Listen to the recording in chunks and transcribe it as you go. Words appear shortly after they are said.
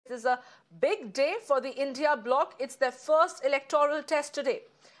is a big day for the India bloc. It's their first electoral test today,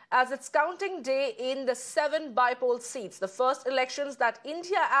 as it's counting day in the 7 bypoll seats, the first elections that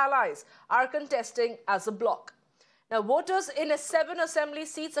India allies are contesting as a bloc. Now, voters in 7 assembly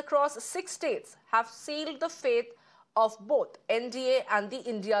seats across 6 states have sealed the fate of both NDA and the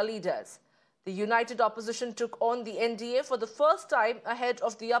India leaders. The united opposition took on the NDA for the first time ahead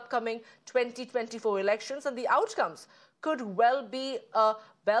of the upcoming 2024 elections, and the outcomes could well be a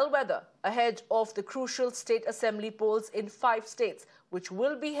bellwether ahead of the crucial state assembly polls in 5 states, which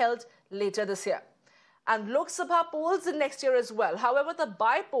will be held later this year. And Lok Sabha polls in next year as well. However, the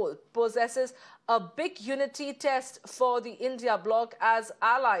bypoll possesses a big unity test for the India bloc as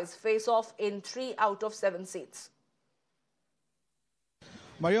allies face off in 3 out of 7 seats.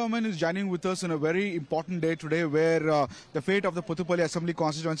 Maria Oman is joining with us on a very important day today where the fate of the Puthuppally Assembly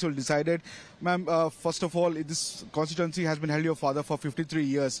constituency will be decided. Ma'am, first of all, this constituency has been held your father for 53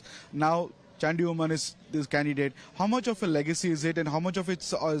 years. Now, Chandi Oman is this candidate. How much of a legacy is it, and how much of it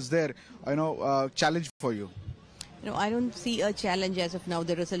is there, challenge for you? I don't see a challenge as of now.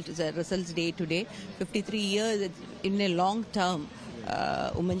 The result is a results day today. 53 years in a long term.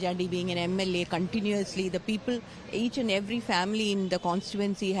 Chandi being an MLA continuously, the people, each and every family in the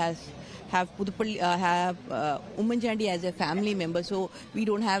constituency have Chandi as a family member, so we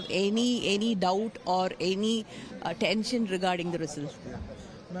don't have any doubt or any tension regarding the results. Yeah.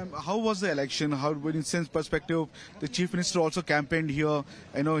 Ma'am, how was the election? How, in sense perspective, the Chief Minister also campaigned here.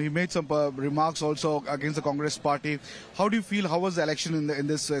 I know he made some remarks also against the Congress party. How do you feel? How was the election in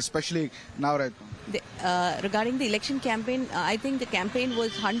this, especially now? Right? Regarding the election campaign, I think the campaign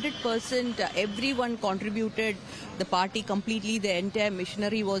was 100%. Everyone contributed. The party completely, the entire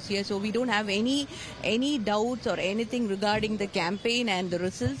machinery was here. So we don't have any doubts or anything regarding the campaign and the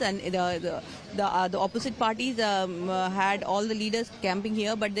results. And the opposite parties had all the leaders camping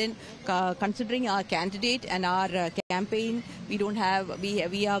here. But then, considering our candidate and our campaign, we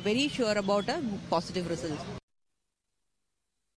are very sure about a positive result.